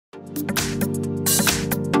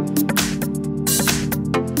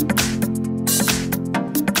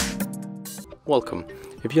Welcome.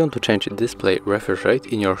 If you want to change the display refresh rate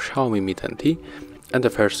in your Xiaomi Mi 10T, and the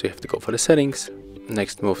first you have to go for the settings,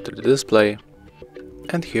 next move to the display,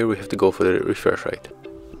 and here we have to go for the refresh rate.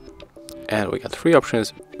 And we got three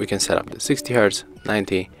options. We can set up the 60 Hz,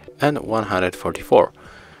 90 and 144.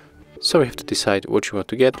 So we have to decide what you want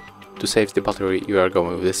to get. To save the battery you are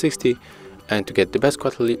going with the 60, and to get the best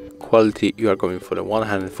quality you are going for the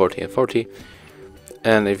 140 and 40.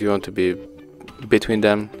 And if you want to be between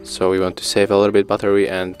them, so we want to save a little bit battery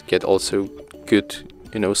and get also good,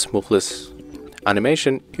 smoothness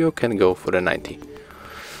animation, you can go for the 90.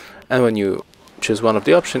 And when you choose one of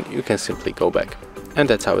the options, you can simply go back. And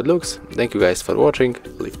that's how it looks. Thank you guys for watching.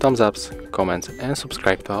 Leave thumbs ups, comments and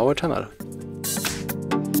subscribe to our channel.